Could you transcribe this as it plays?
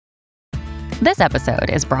This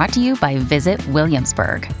episode is brought to you by Visit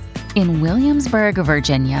Williamsburg. In Williamsburg,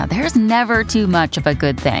 Virginia, there's never too much of a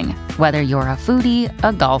good thing. Whether you're a foodie,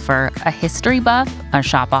 a golfer, a history buff, a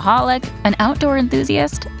shopaholic, an outdoor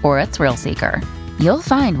enthusiast, or a thrill seeker, you'll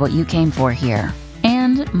find what you came for here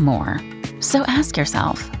and more. So ask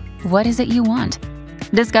yourself, what is it you want?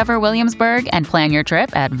 Discover Williamsburg and plan your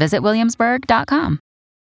trip at visitwilliamsburg.com.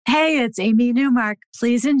 Hey, it's Amy Newmark.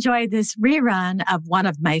 Please enjoy this rerun of one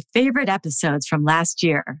of my favorite episodes from last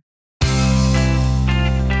year.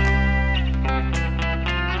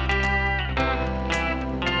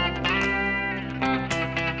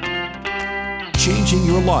 Changing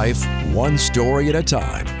your life one story at a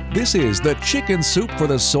time. This is the Chicken Soup for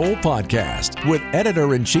the Soul podcast with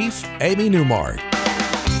Editor-in-Chief Amy Newmark.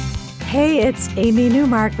 Hey, it's Amy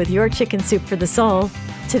Newmark with your Chicken Soup for the Soul.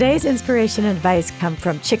 Today's inspiration and advice come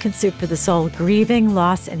from Chicken Soup for the Soul, Grieving,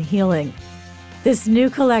 Loss, and Healing. This new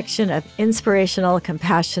collection of inspirational,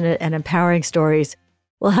 compassionate, and empowering stories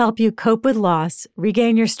will help you cope with loss,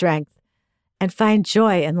 regain your strength, and find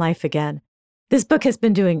joy in life again. This book has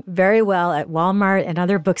been doing very well at Walmart and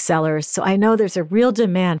other booksellers, so I know there's a real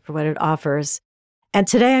demand for what it offers. And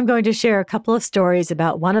today I'm going to share a couple of stories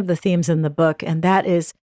about one of the themes in the book, and that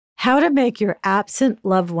is how to make your absent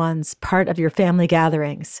loved ones part of your family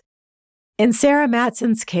gatherings. In Sarah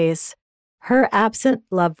Matson's case, her absent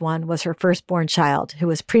loved one was her firstborn child, who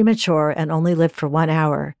was premature and only lived for 1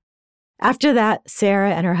 hour. After that,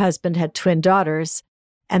 Sarah and her husband had twin daughters,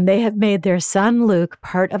 and they have made their son Luke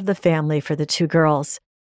part of the family for the two girls.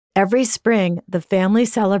 Every spring, the family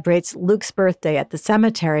celebrates Luke's birthday at the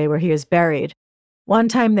cemetery where he was buried. One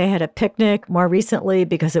time they had a picnic. More recently,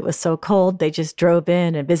 because it was so cold, they just drove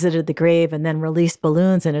in and visited the grave and then released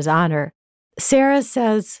balloons in his honor. Sarah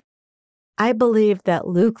says, "I believe that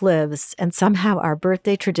Luke lives, and somehow our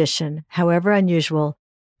birthday tradition, however unusual,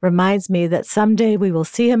 reminds me that someday we will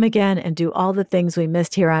see him again and do all the things we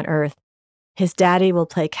missed here on earth. His daddy will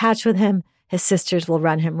play catch with him, his sisters will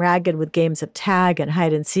run him ragged with games of tag and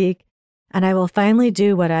hide and seek, and I will finally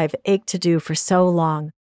do what I've ached to do for so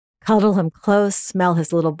long. Cuddle him close, smell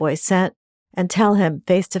his little boy scent, and tell him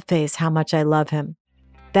face to face how much I love him.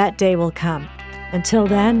 That day will come. Until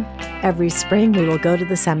then, every spring we will go to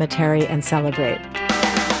the cemetery and celebrate."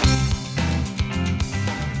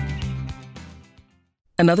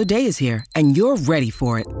 Another day is here, and you're ready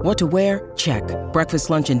for it. What to wear? Check.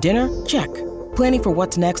 Breakfast, lunch, and dinner? Check. Planning for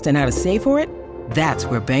what's next and how to save for it? That's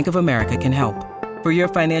where Bank of America can help. For your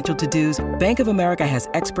financial to-dos, Bank of America has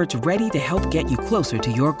experts ready to help get you closer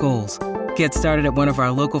to your goals. Get started at one of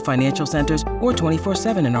our local financial centers or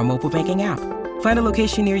 24/7 in our mobile banking app. Find a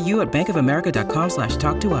location near you at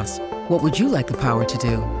bankofamerica.com/talktous. What would you like the power to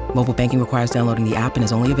do? Mobile banking requires downloading the app and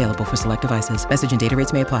is only available for select devices. Message and data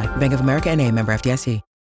rates may apply. Bank of America N.A., member FDIC.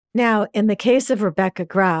 Now, in the case of Rebecca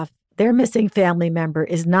Graff, their missing family member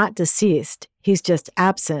is not deceased. He's just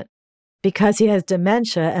absent because he has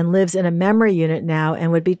dementia and lives in a memory unit now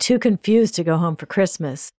and would be too confused to go home for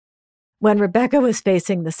Christmas. When Rebecca was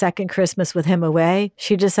facing the second Christmas with him away,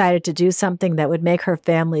 she decided to do something that would make her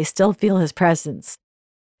family still feel his presence.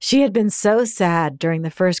 She had been so sad during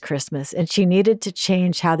the first Christmas, and she needed to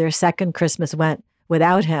change how their second Christmas went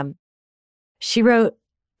without him. She wrote,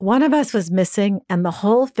 "One of us was missing, and the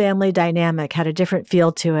whole family dynamic had a different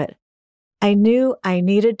feel to it. I knew I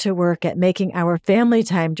needed to work at making our family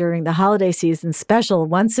time during the holiday season special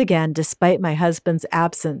once again, despite my husband's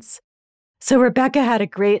absence." So Rebecca had a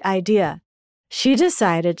great idea. She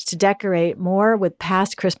decided to decorate more with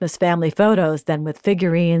past Christmas family photos than with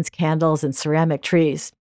figurines, candles, and ceramic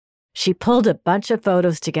trees. She pulled a bunch of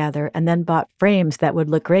photos together and then bought frames that would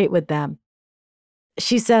look great with them.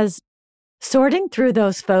 She says, "Sorting through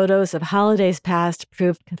those photos of holidays past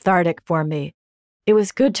proved cathartic for me. It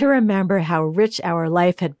was good to remember how rich our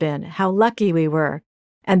life had been, how lucky we were,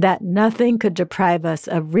 and that nothing could deprive us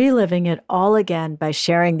of reliving it all again by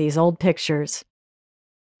sharing these old pictures."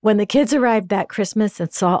 When the kids arrived that Christmas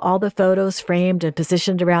and saw all the photos framed and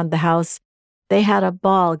positioned around the house, they had a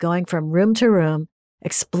ball going from room to room,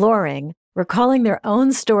 exploring, recalling their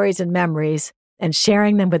own stories and memories, and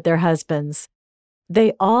sharing them with their husbands.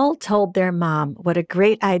 They all told their mom what a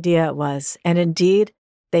great idea it was, and indeed,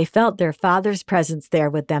 they felt their father's presence there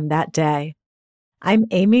with them that day. I'm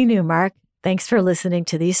Amy Newmark. Thanks for listening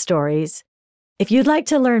to these stories. If you'd like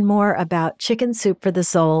to learn more about Chicken Soup for the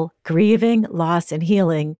Soul, Grieving, Loss, and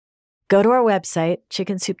Healing, go to our website,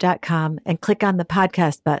 chickensoup.com, and click on the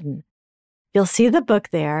podcast button. You'll see the book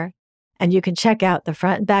there, and you can check out the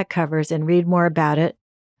front and back covers and read more about it.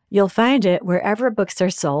 You'll find it wherever books are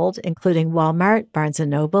sold, including Walmart, Barnes &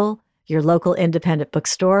 Noble, your local independent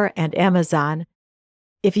bookstore, and Amazon.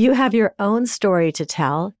 If you have your own story to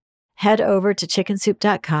tell, head over to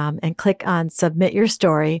chickensoup.com and click on Submit Your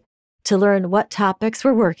Story to learn what topics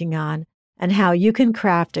we're working on and how you can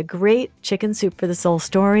craft a great Chicken Soup for the Soul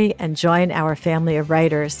story and join our family of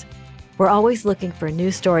writers. We're always looking for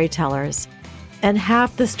new storytellers, and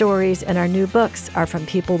half the stories in our new books are from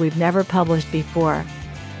people we've never published before.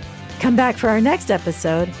 Come back for our next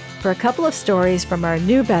episode for a couple of stories from our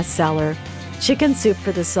new bestseller, Chicken Soup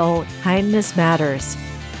for the Soul, Kindness Matters.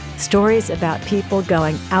 Stories about people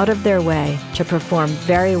going out of their way to perform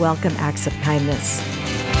very welcome acts of kindness.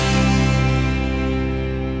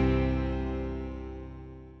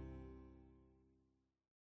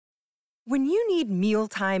 When you need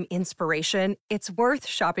mealtime inspiration, it's worth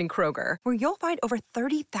shopping Kroger, where you'll find over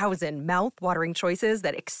 30,000 mouth-watering choices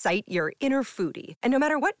that excite your inner foodie. And no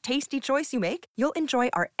matter what tasty choice you make, you'll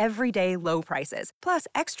enjoy our everyday low prices, plus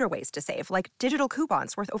extra ways to save, like digital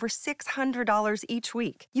coupons worth over $600 each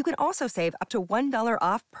week. You can also save up to $1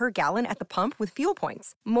 off per gallon at the pump with fuel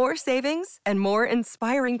points. More savings and more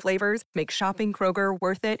inspiring flavors make shopping Kroger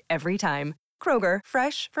worth it every time. Kroger,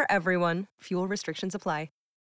 fresh for everyone. Fuel restrictions apply.